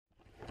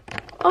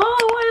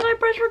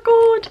press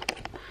record.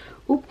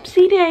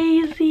 Oopsie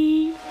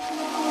daisy.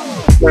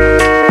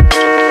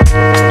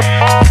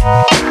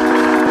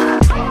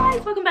 Hi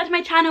guys, welcome back to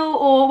my channel,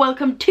 or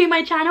welcome to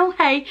my channel.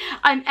 Hey,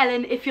 I'm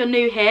Ellen if you're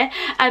new here.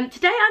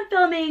 Today I'm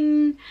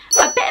filming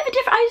a bit of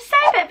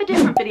a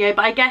different video,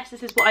 but I guess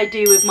this is what I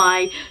do with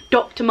my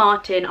Dr.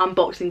 Martin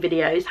unboxing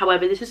videos.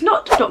 However, this is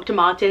not Dr.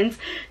 Martin's,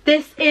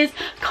 this is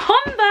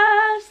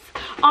Converse.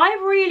 I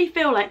really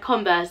feel like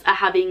Converse are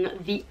having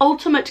the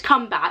ultimate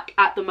comeback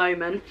at the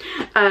moment.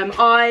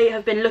 I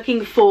have been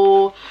looking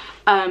for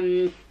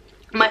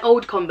my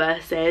old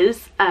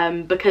Converses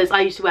because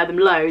I used to wear them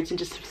loads and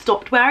just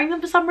stopped wearing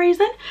them for some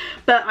reason,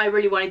 but I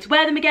really wanted to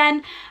wear them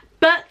again.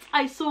 But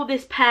I saw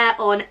this pair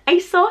on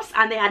ASOS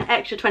and they had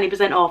extra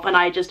 20% off and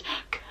I just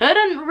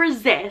couldn't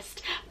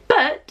resist.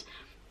 But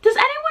does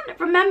anyone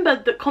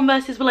remember that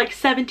Converses were like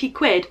 70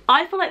 quid?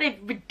 I feel like they've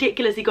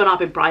ridiculously gone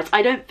up in price.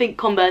 I don't think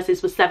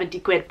Converses were 70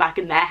 quid back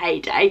in their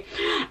heyday.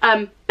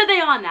 But they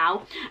are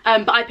now.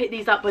 But I picked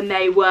these up when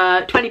they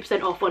were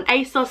 20% off on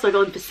ASOS, so I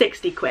got them for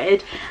 60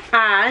 quid.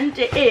 And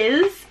it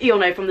is, you'll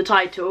know from the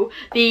title,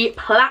 the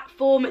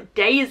Platform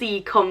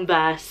Daisy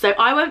Converse. So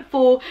I went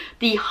for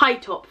the high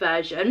top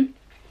version.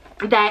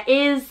 There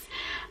is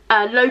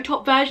a low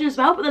top version as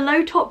well, but the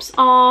low tops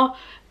are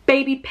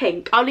baby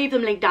pink. I'll leave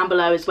them linked down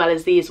below as well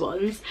as these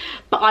ones,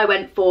 but I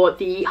went for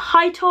the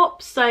high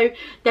tops. So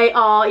they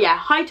are, yeah,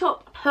 high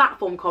top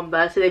platform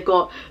Converse. So they've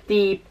got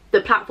the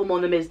platform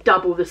on them is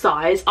double the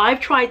size. I've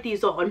tried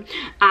these on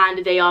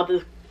and they are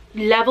the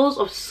levels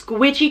of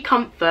squidgy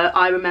comfort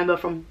I remember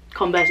from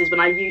Converses when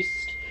I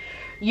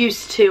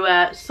used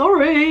to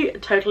sorry,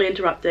 totally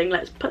interrupting.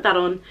 Let's put that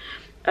on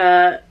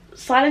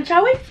silent,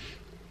 shall we?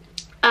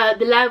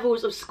 The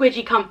levels of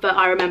squidgy comfort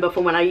I remember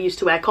from when I used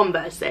to wear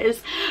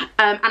Converses,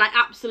 and I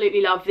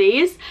absolutely love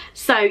these.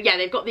 So yeah,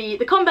 they've got the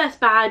Converse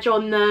badge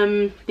on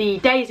them, the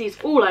daisies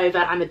all over,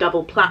 and the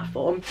double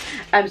platform.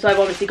 So I've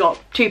obviously got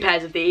two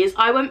pairs of these.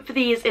 I went for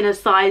these in a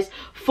size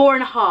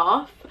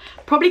 4.5.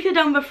 Probably could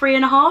have done with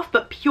 3.5,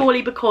 but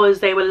purely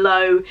because they were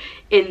low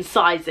in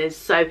sizes.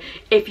 So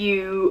if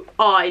you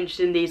are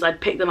interested in these,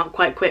 I'd pick them up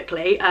quite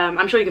quickly.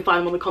 I'm sure you can find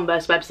them on the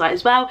Converse website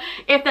as well.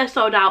 If they're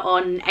sold out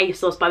on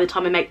ASOS by the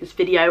time I make this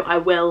video, I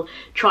will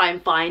try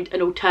and find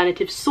an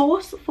alternative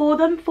source for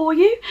them for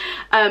you,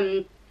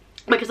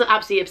 because I'm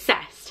absolutely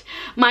obsessed.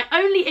 My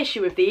only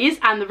issue with these,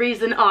 and the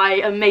reason I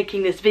am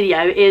making this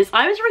video, is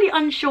I was really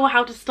unsure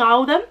how to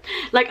style them.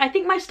 Like, I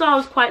think my style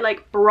is quite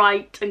like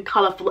bright and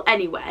colourful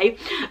anyway.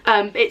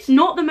 It's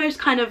not the most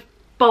kind of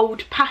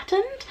bold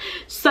patterned,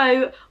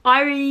 so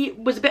I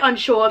was a bit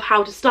unsure of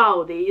how to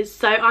style these.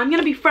 So I'm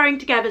going to be throwing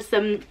together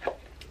some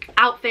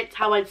outfits,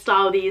 how I'd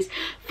style these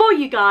for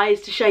you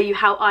guys, to show you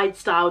how I'd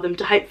style them,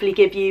 to hopefully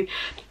give you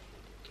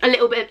a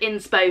little bit of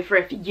inspo for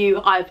if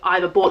I've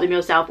either bought them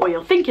yourself or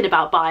you're thinking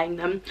about buying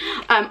them.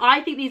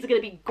 I think these are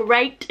going to be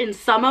great in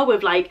summer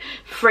with like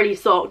frilly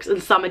socks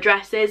and summer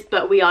dresses,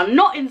 but we are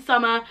not in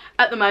summer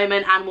at the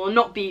moment and will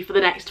not be for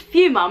the next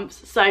few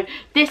months. So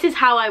this is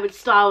how I would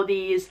style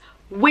these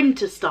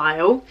winter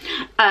style,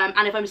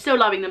 and if I'm still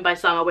loving them by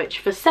summer, which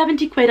for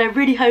 70 quid I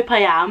really hope I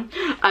am,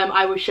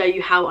 I will show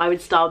you how I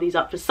would style these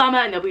up for summer,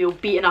 and they'll be all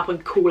beaten up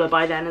and cooler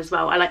by then as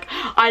well.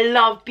 I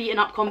love beaten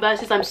up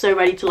Converses. I'm so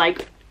ready to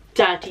like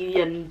dirty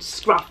and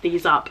scruff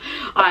these up.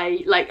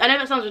 I know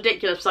that sounds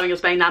ridiculous for something you're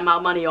spending that amount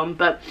of money on,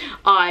 but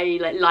I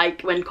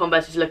like when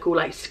Converses look all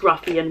like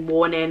scruffy and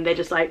worn in. They're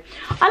just like,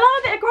 I love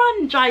a bit of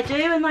grunge, I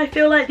do, and I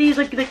feel like these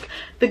are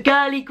the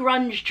girly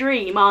grunge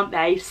dream, aren't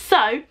they?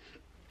 So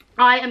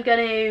I am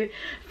going to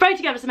throw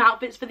together some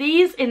outfits for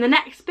these in the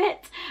next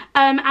bit,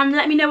 and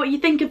let me know what you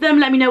think of them.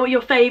 Let me know what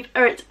your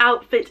favourite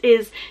outfit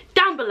is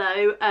down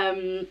below,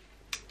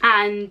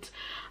 and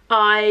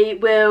I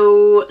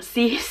will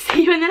see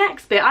you in the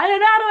next bit. I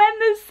don't know how to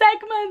end this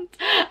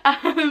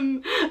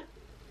segment.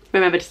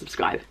 Remember to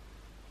subscribe.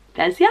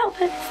 There's the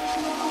outfits.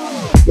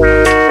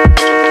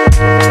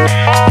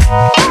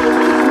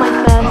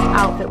 My first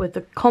outfit with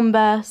the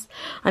Converse.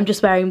 I'm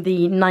just wearing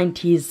the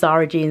 90s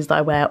Zara jeans that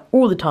I wear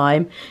all the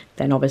time.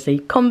 Then obviously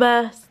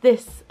Converse.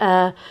 This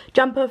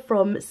jumper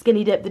from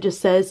Skinny Dip that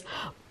just says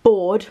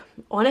bored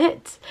on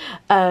it.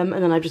 And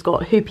then I've just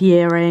got hoopy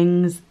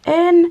earrings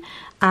in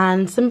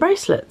and some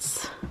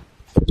bracelets.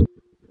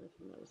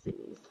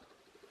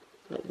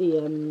 Like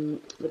the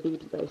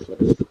beaded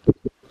bracelets.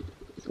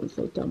 This one's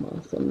so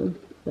dumbass on them,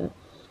 but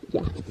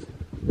yeah.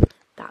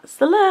 That's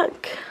the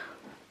look.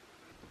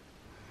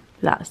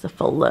 That's the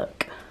full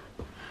look.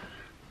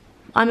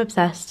 I'm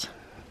obsessed.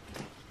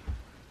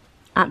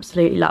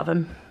 Absolutely love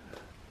them.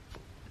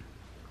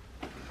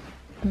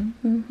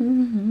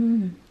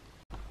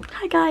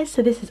 Hi guys,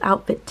 so this is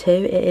outfit 2.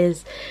 It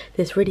is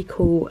this really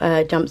cool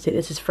jumpsuit.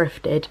 This is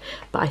thrifted,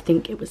 but I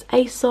think it was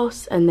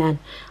ASOS, and then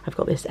I've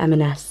got this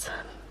M&S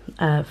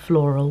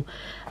floral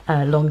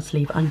long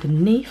sleeve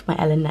underneath my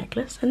Ellen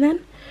necklace, and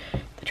then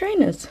the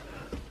trainers.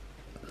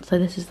 So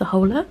this is the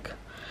whole look.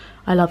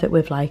 I love it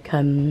with like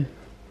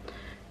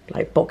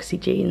boxy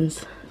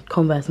jeans,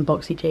 Converse and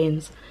boxy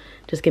jeans.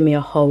 Just give me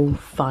a whole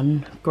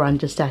fun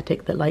grunge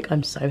aesthetic that like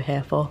I'm so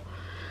here for.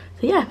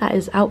 So yeah, that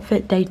is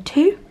outfit day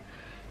 2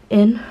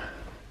 in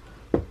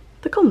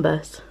the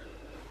Converse.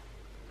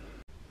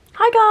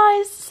 Hi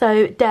guys,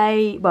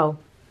 so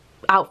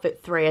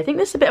outfit 3. I think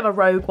this is a bit of a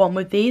rogue one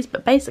with these,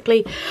 but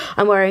basically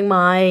I'm wearing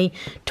my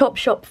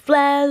Topshop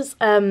flares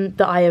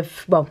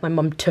that my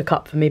mum took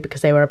up for me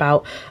because they were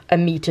about a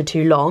metre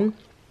too long.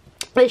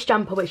 This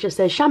jumper which just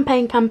says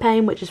Champagne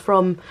Campaign, which is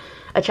from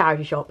a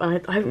charity shop,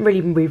 and I haven't really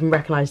even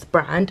recognised the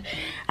brand.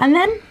 And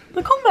then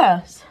the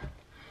Converse.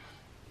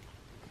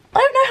 I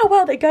don't know how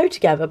well they go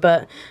together,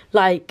 but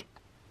like,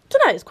 I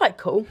don't know, it's quite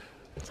cool.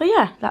 So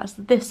yeah, that's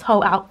this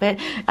whole outfit.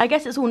 I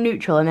guess it's all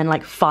neutral and then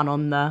like fun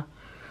on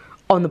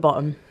the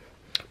bottom,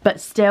 but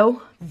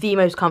still the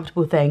most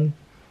comfortable thing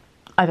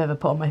I've ever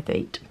put on my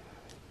feet.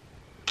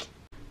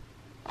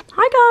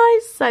 Hi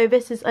guys, so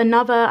this is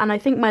another and I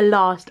think my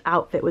last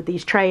outfit with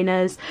these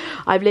trainers.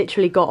 I've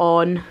literally got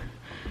on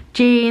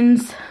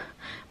jeans,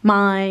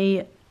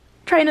 my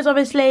trainers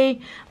obviously,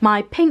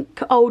 my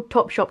pink old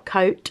Topshop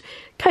coat,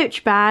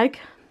 Coach bag,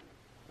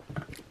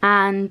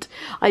 and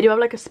I do have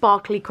like a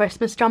sparkly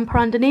Christmas jumper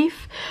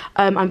underneath.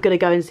 I'm gonna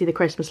go and see the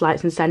Christmas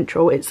lights in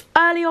Central. It's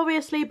early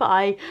obviously, but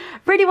I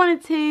really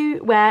wanted to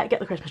get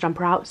the Christmas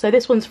jumper out. So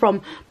this one's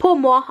from Pour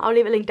Moi. I'll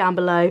leave a link down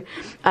below,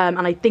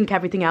 and I think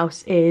everything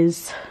else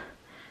is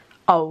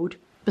old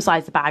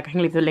besides the bag. I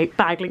can leave the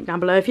bag link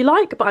down below if you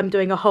like, but I'm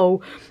doing a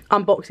whole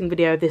unboxing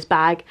video of this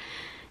bag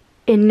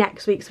in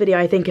next week's video,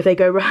 I think, if they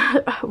go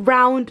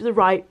round the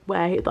right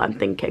way that I'm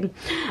thinking.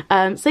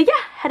 So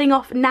yeah, heading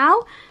off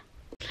now.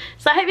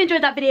 So I hope you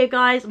enjoyed that video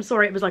guys. I'm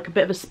sorry it was like a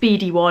bit of a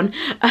speedy one,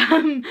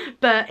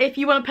 but if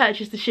you want to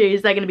purchase the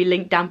shoes, they're going to be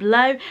linked down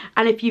below,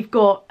 and if you've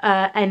got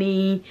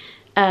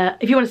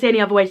if you want to see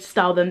any other ways to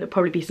style them, there'll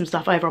probably be some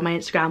stuff over on my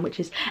Instagram, which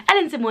is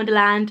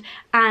ellensinwonderland,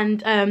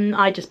 and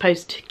I just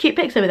post cute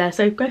pics over there,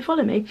 so go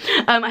follow me.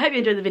 I hope you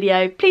enjoyed the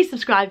video. Please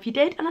subscribe if you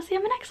did, and I'll see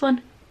you in the next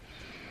one.